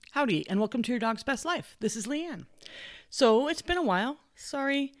Howdy, and welcome to Your Dog's Best Life. This is Leanne. So it's been a while.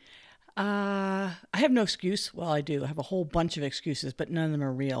 Sorry. I have no excuse. Well, I do. I have a whole bunch of excuses, but none of them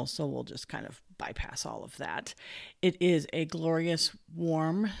are real, so we'll just kind of bypass all of that. It is a glorious,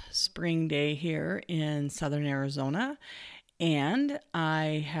 warm spring day here in southern Arizona, and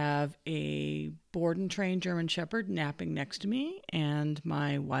I have a board and trained German Shepherd napping next to me, and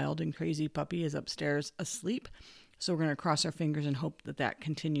my wild and crazy puppy is upstairs asleep. So we're going to cross our fingers and hope that that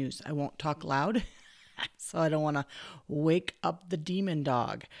continues. I won't talk loud, so I don't want to wake up the demon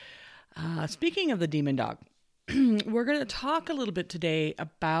dog. Speaking of the demon dog, we're going to talk a little bit today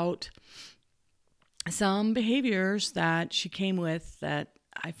about some behaviors that she came with that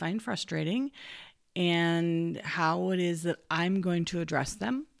I find frustrating and how it is that I'm going to address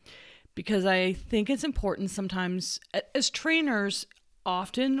them. Because I think it's important sometimes, as trainers,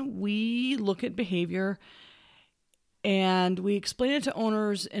 often we look at behavior and we explain it to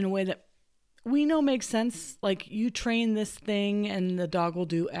owners in a way that we know makes sense. Like, you train this thing and the dog will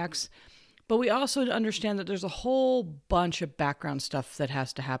do X. But we also understand that there's a whole bunch of background stuff that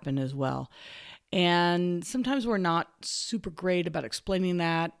has to happen as well. And sometimes we're not super great about explaining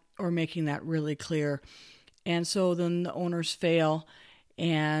that or making that really clear. And so then the owners fail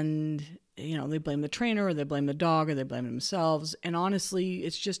and, they blame the trainer or they blame the dog or they blame themselves. And honestly,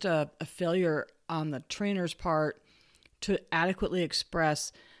 it's just a failure on the trainer's part to adequately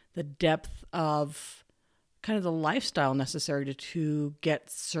express the depth of kind of the lifestyle necessary to get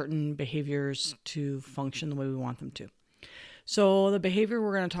certain behaviors to function the way we want them to. So the behavior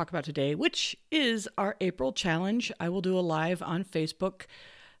we're going to talk about today, which is our April challenge, I will do a live on Facebook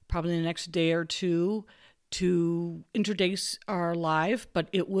probably in the next day or two to introduce our live, but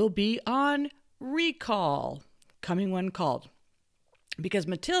it will be on recall, coming when called. Because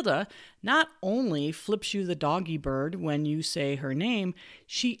Matilda not only flips you the doggy bird when you say her name,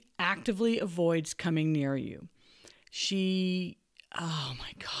 she actively avoids coming near you. Oh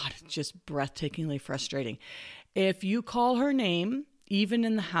my God, it's just breathtakingly frustrating. If you call her name, even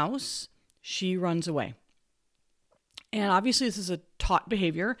in the house, she runs away. And obviously this is a taught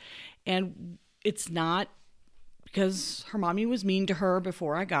behavior, and it's not because her mommy was mean to her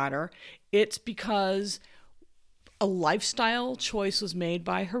before I got her. It's because a lifestyle choice was made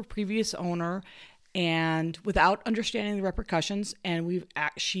by her previous owner, and without understanding the repercussions, and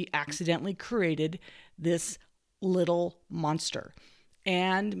she accidentally created this little monster.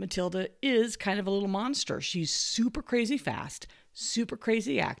 And Matilda is kind of a little monster. She's super crazy fast, super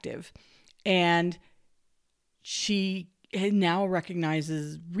crazy active, and she now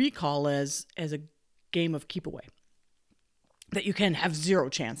recognizes recall as a game of keep away that you can have zero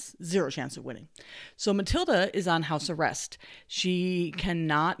chance of winning. So Matilda is on house arrest. She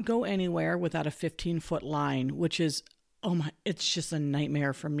cannot go anywhere without a 15-foot line, which is, it's just a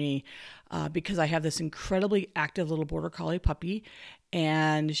nightmare for me because I have this incredibly active little border collie puppy,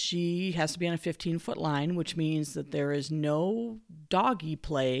 and she has to be on a 15-foot line, which means that there is no doggy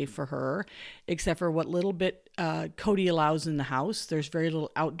play for her except for what little bit Cody allows in the house. There's very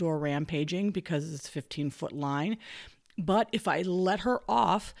little outdoor rampaging because it's a 15-foot line. But if I let her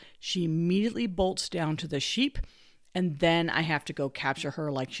off, she immediately bolts down to the sheep, and then I have to go capture her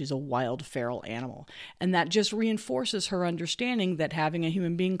like she's a wild feral animal. And that just reinforces her understanding that having a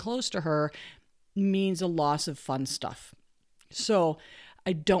human being close to her means a loss of fun stuff. So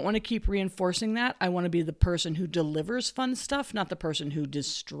I don't want to keep reinforcing that. I want to be the person who delivers fun stuff, not the person who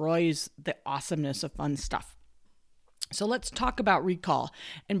destroys the awesomeness of fun stuff. So let's talk about recall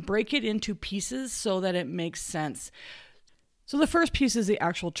and break it into pieces so that it makes sense. So the first piece is the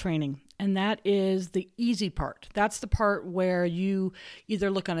actual training, and that is the easy part. That's the part where you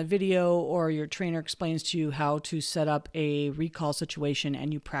either look on a video or your trainer explains to you how to set up a recall situation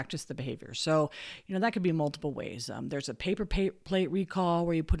and you practice the behavior. So, that could be multiple ways. There's a paper plate recall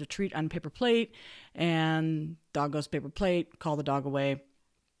where you put a treat on paper plate and dog goes paper plate, call the dog away.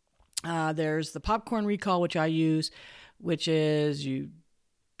 There's the popcorn recall, which I use, which is you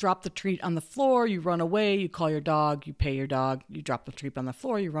drop the treat on the floor, you run away, you call your dog, you pay your dog, you drop the treat on the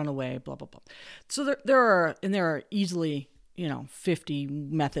floor, you run away, blah, blah, blah. So there are easily, 50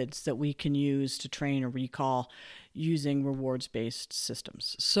 methods that we can use to train a recall using rewards-based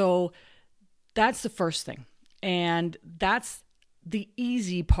systems. So that's the first thing. And that's the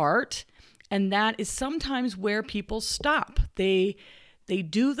easy part. And that is sometimes where people stop. They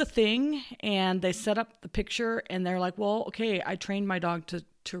do the thing and they set up the picture and they're like, well, okay, I trained my dog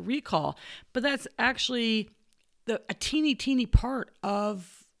to recall. But that's actually a teeny part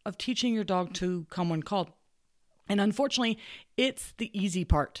of teaching your dog to come when called. And unfortunately, it's the easy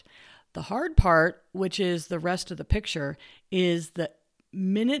part. The hard part, which is the rest of the picture, is the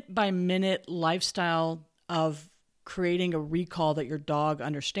minute by minute lifestyle of creating a recall that your dog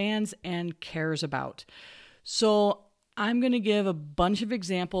understands and cares about. So I'm going to give a bunch of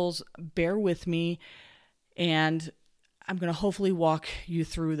examples. Bear with me, and I'm going to hopefully walk you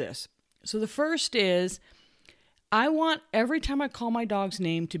through this. So the first is, I want every time I call my dog's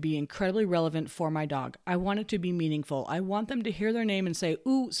name to be incredibly relevant for my dog. I want it to be meaningful. I want them to hear their name and say,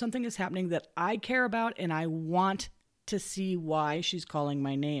 ooh, something is happening that I care about, and I want to see why she's calling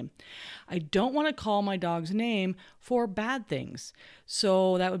my name. I don't want to call my dog's name for bad things.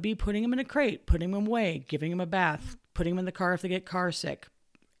 So that would be putting him in a crate, putting him away, giving him a bath, putting him in the car if they get car sick,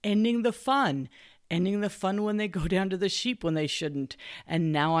 ending the fun when they go down to the sheep when they shouldn't,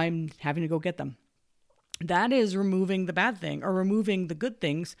 and now I'm having to go get them. That is removing the bad thing or removing the good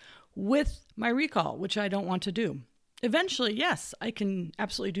things with my recall, which I don't want to do. Eventually, yes, I can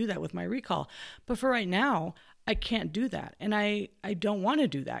absolutely do that with my recall. But for right now, I can't do that. And I don't want to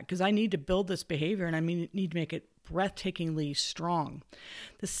do that because I need to build this behavior and I need to make it breathtakingly strong.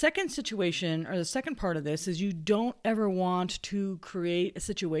 The second situation, or the second part of this, is you don't ever want to create a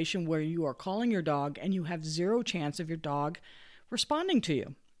situation where you are calling your dog and you have zero chance of your dog responding to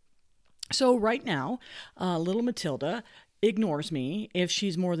you. So right now, little Matilda ignores me if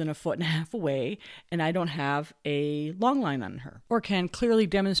she's more than 1.5 feet away and I don't have a long line on her, or can clearly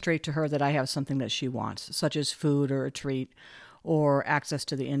demonstrate to her that I have something that she wants, such as food or a treat or access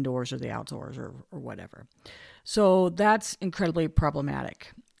to the indoors or the outdoors or whatever. So that's incredibly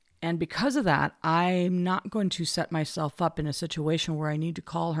problematic. And because of that, I'm not going to set myself up in a situation where I need to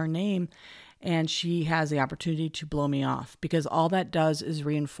call her name and she has the opportunity to blow me off, because all that does is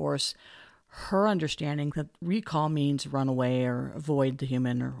reinforce her understanding that recall means run away or avoid the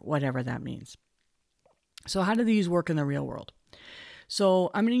human or whatever that means. So how do these work in the real world?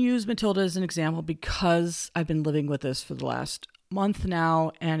 So I'm going to use Matilda as an example because I've been living with this for the last month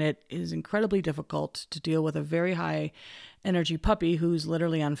now, and it is incredibly difficult to deal with a very high energy puppy who's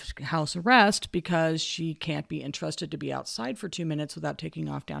literally on house arrest because she can't be entrusted to be outside for 2 minutes without taking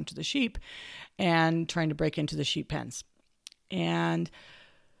off down to the sheep and trying to break into the sheep pens. And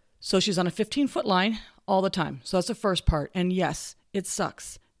so she's on a 15-foot line all the time. So that's the first part. And yes, it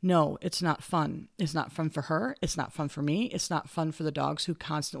sucks. No, it's not fun. It's not fun for her. It's not fun for me. It's not fun for the dogs who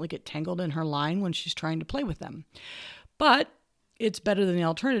constantly get tangled in her line when she's trying to play with them. But it's better than the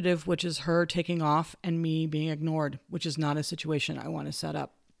alternative, which is her taking off and me being ignored, which is not a situation I want to set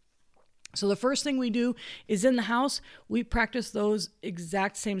up. So the first thing we do is in the house, we practice those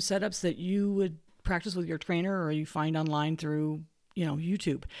exact same setups that you would practice with your trainer or you find online through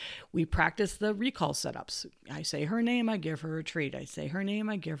YouTube. We practice the recall setups. I say her name, I give her a treat. I say her name,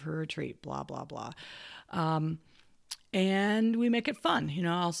 I give her a treat, blah, blah, blah. And we make it fun.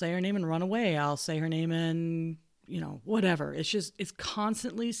 I'll say her name and run away. I'll say her name and, whatever. It's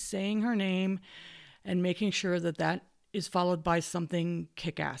constantly saying her name and making sure that that is followed by something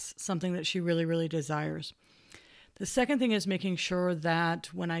kick-ass, something that she really, really desires. The second thing is making sure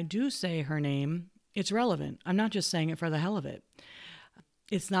that when I do say her name, it's relevant. I'm not just saying it for the hell of it.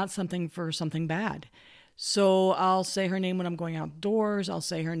 It's not something for something bad. So I'll say her name when I'm going outdoors. I'll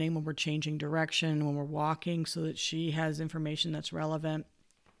say her name when we're changing direction, when we're walking, so that she has information that's relevant.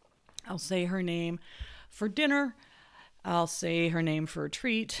 I'll say her name for dinner. I'll say her name for a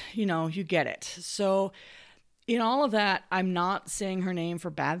treat. You get it. So in all of that, I'm not saying her name for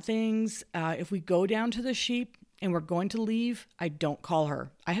bad things. If we go down to the sheep and we're going to leave, I don't call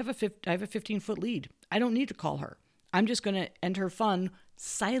her. I have a 15-foot lead. I don't need to call her. I'm just going to end her fun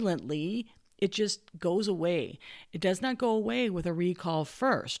silently. It just goes away. It does not go away with a recall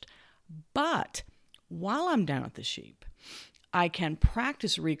first. But while I'm down at the sheep, I can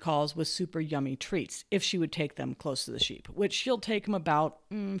practice recalls with super yummy treats if she would take them close to the sheep, which she'll take them about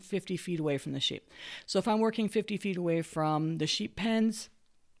 50 feet away from the sheep. So if I'm working 50 feet away from the sheep pens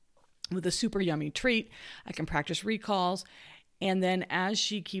with a super yummy treat, I can practice recalls. And then as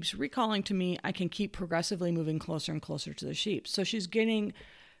she keeps recalling to me, I can keep progressively moving closer and closer to the sheep. So she's getting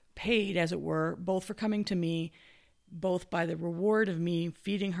paid, as it were, both for coming to me, both by the reward of me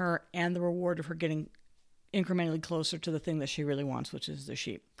feeding her and the reward of her getting incrementally closer to the thing that she really wants, which is the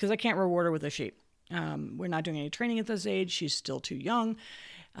sheep. Because I can't reward her with a sheep. We're not doing any training at this age. She's still too young.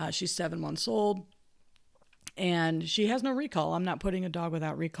 She's 7 months old. And she has no recall. I'm not putting a dog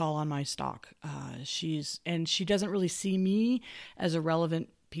without recall on my stock. She doesn't really see me as a relevant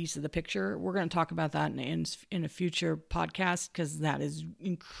piece of the picture. We're going to talk about that in a future podcast because that is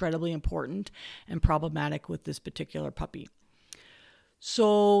incredibly important and problematic with this particular puppy.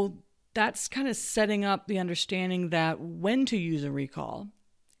 So that's kind of setting up the understanding that when to use a recall,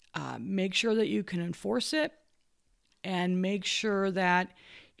 make sure that you can enforce it and make sure that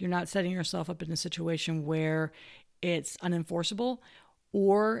you're not setting yourself up in a situation where it's unenforceable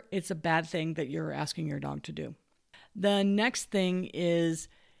or it's a bad thing that you're asking your dog to do. The next thing is,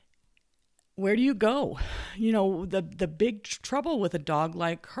 where do you go? The big trouble with a dog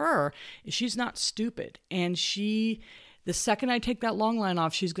like her is she's not stupid. And the second I take that long line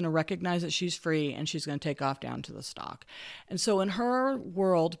off, she's going to recognize that she's free and she's going to take off down to the stock. And so in her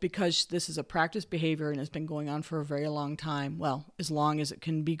world, because this is a practice behavior and has been going on for a very long time, well, as long as it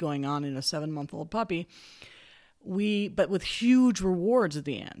can be going on in a 7-month-old puppy, but with huge rewards at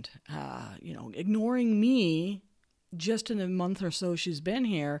the end. Ignoring me just in a month or so she's been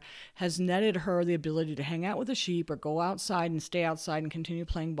here has netted her the ability to hang out with the sheep or go outside and stay outside and continue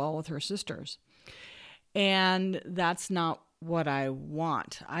playing ball with her sisters. And that's not what I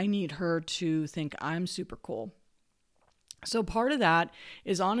want. I need her to think I'm super cool. So part of that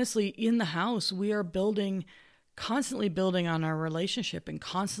is honestly in the house, we are constantly building on our relationship and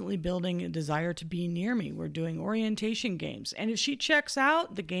constantly building a desire to be near me. We're doing orientation games. And if she checks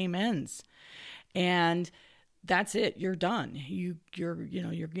out, the game ends. And that's it. You're done. You're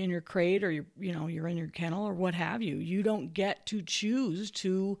in your crate or you're in your kennel or what have you. You don't get to choose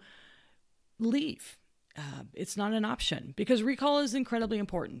to leave. It's not an option because recall is incredibly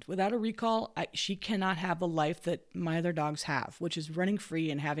important. Without a recall, she cannot have the life that my other dogs have, which is running free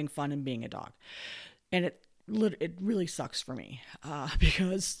and having fun and being a dog. And it really sucks for me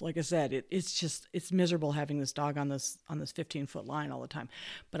because, like I said, it's miserable having this dog on this 15-foot line all the time.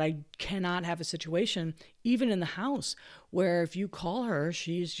 But I cannot have a situation, even in the house, where if you call her,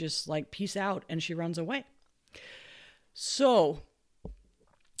 she's just like, peace out, and she runs away. So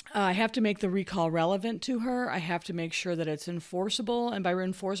I have to make the recall relevant to her. I have to make sure that it's enforceable. And by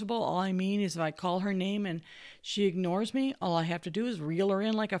enforceable, all I mean is if I call her name and she ignores me, all I have to do is reel her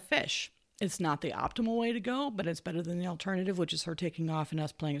in like a fish. It's not the optimal way to go, but it's better than the alternative, which is her taking off and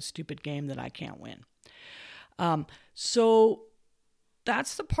us playing a stupid game that I can't win. So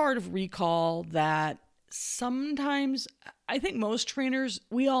that's the part of recall that sometimes, I think most trainers,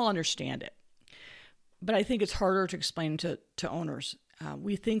 we all understand it. But I think it's harder to explain to owners.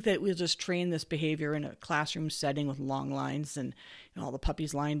 We think that we'll just train this behavior in a classroom setting with long lines and all the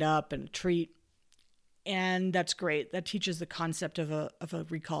puppies lined up and a treat. And that's great. That teaches the concept of a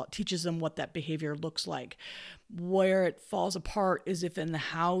recall. It teaches them what that behavior looks like. Where it falls apart is if in the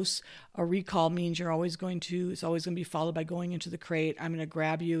house, a recall means it's always going to be followed by going into the crate. I'm going to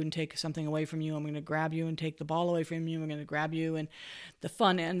grab you and take something away from you. I'm going to grab you and take the ball away from you. I'm going to grab you and the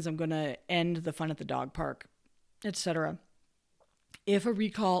fun ends. I'm going to end the fun at the dog park, etc. If a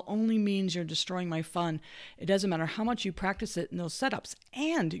recall only means you're destroying my fun, it doesn't matter how much you practice it in those setups.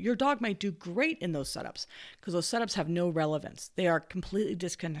 And your dog might do great in those setups because those setups have no relevance. They are completely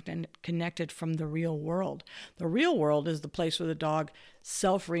disconnected from the real world. The real world is the place where the dog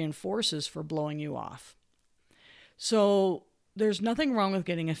self-reinforces for blowing you off. So there's nothing wrong with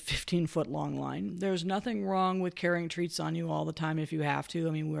getting a 15-foot long line. There's nothing wrong with carrying treats on you all the time if you have to.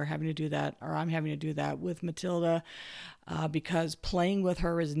 I mean, we're having to do that, or I'm having to do that with Matilda because playing with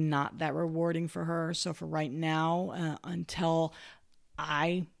her is not that rewarding for her. So for right now, until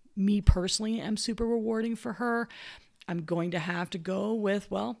me personally am super rewarding for her, I'm going to have to go with,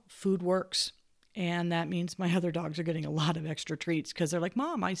 food works. And that means my other dogs are getting a lot of extra treats because they're like,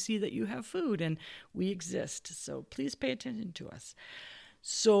 Mom, I see that you have food and we exist. So please pay attention to us.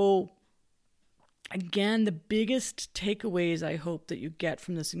 So again, the biggest takeaways I hope that you get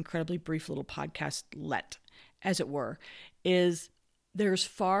from this incredibly brief little podcast, as it were, is there's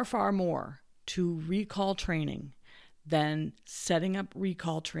far, far more to recall training than setting up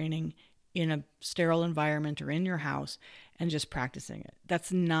recall training in a sterile environment or in your house and just practicing it. That's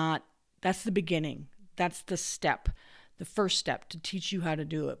the beginning. That's the first step to teach you how to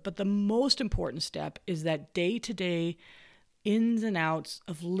do it. But the most important step is that day-to-day ins and outs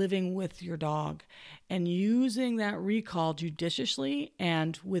of living with your dog and using that recall judiciously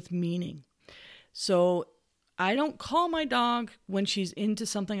and with meaning. So I don't call my dog when she's into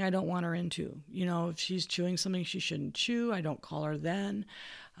something I don't want her into. If she's chewing something she shouldn't chew, I don't call her then.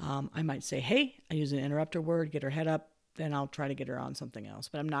 I might say, hey, I use an interrupter word, get her head up. Then I'll try to get her on something else.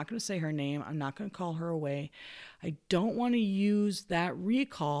 But I'm not going to say her name. I'm not going to call her away. I don't want to use that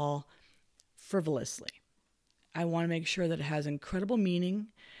recall frivolously. I want to make sure that it has incredible meaning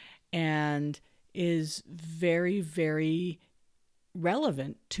and is very, very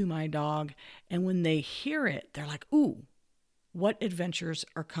relevant to my dog. And when they hear it, they're like, ooh, what adventures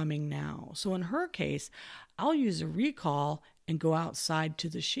are coming now? So in her case, I'll use a recall and go outside to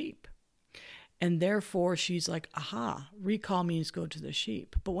the sheep. And therefore, she's like, aha, recall means go to the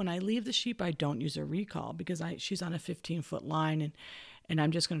sheep. But when I leave the sheep, I don't use a recall because she's on a 15-foot line and I'm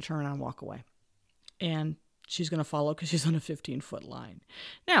just going to turn around and walk away. And she's going to follow because she's on a 15-foot line.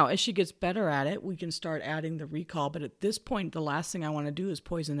 Now, as she gets better at it, we can start adding the recall. But at this point, the last thing I want to do is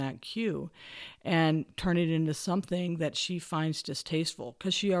poison that cue and turn it into something that she finds distasteful,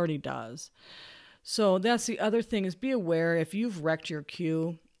 because she already does. So that's the other thing, is be aware if you've wrecked your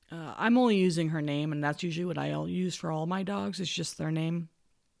cue. I'm only using her name, and that's usually what I'll use for all my dogs. It's just their name.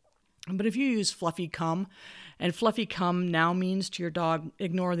 But if you use Fluffy Come, and Fluffy Come now means to your dog,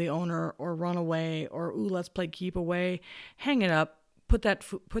 ignore the owner or run away or, ooh, let's play keep away, hang it up, put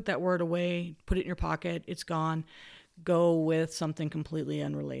that word away, put it in your pocket, it's gone. Go with something completely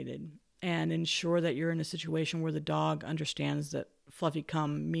unrelated and ensure that you're in a situation where the dog understands that Fluffy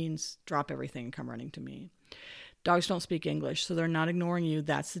Come means drop everything and come running to me. Dogs don't speak English, so they're not ignoring you.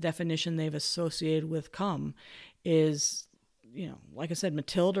 That's the definition they've associated with come is, like I said,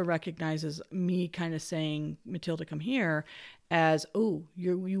 Matilda recognizes me kind of saying, Matilda, come here, as, oh,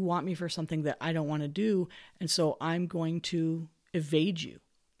 you want me for something that I don't want to do. And so I'm going to evade you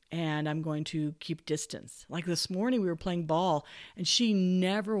and I'm going to keep distance. Like this morning we were playing ball and she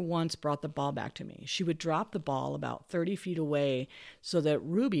never once brought the ball back to me. She would drop the ball about 30 feet away so that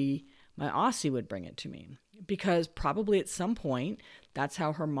Ruby, my Aussie, would bring it to me. Because probably at some point, that's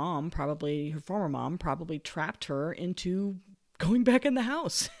how her former mom probably trapped her into going back in the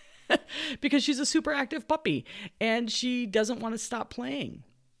house because she's a super active puppy and she doesn't want to stop playing.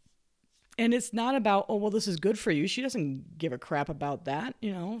 And it's not about, oh, well, this is good for you. She doesn't give a crap about that.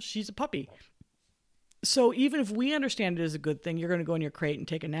 She's a puppy. So even if we understand it as a good thing, you're going to go in your crate and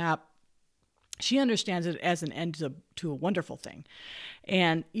take a nap. She understands it as an end to a wonderful thing.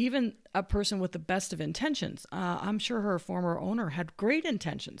 And even a person with the best of intentions, I'm sure her former owner had great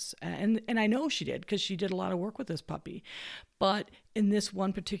intentions. And I know she did because she did a lot of work with this puppy. But in this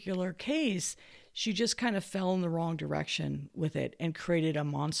one particular case, she just kind of fell in the wrong direction with it and created a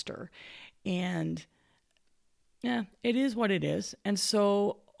monster. And yeah, it is what it is. And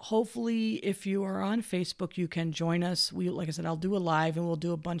so hopefully, if you are on Facebook, you can join us. Like I said, I'll do a live and we'll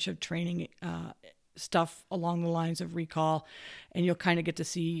do a bunch of training stuff along the lines of recall, and you'll kind of get to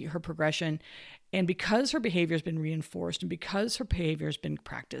see her progression. And because her behavior has been reinforced and because her behavior has been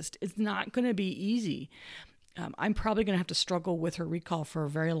practiced, it's not going to be easy. I'm probably going to have to struggle with her recall for a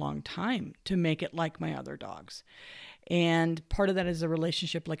very long time to make it like my other dogs. And part of that is a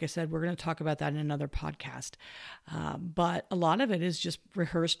relationship. Like I said, we're going to talk about that in another podcast. But a lot of it is just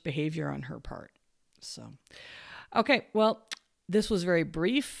rehearsed behavior on her part. So, okay, well, this was very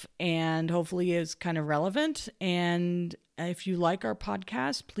brief and hopefully is kind of relevant. And if you like our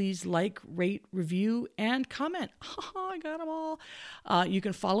podcast, please like, rate, review, and comment. I got them all. You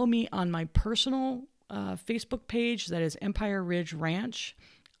can follow me on my personal Facebook page. That is Empire Ridge Ranch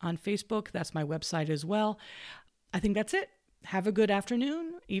on Facebook. That's my website as well. I think that's it. Have a good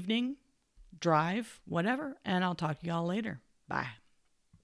afternoon, evening, drive, whatever, and I'll talk to y'all later. Bye.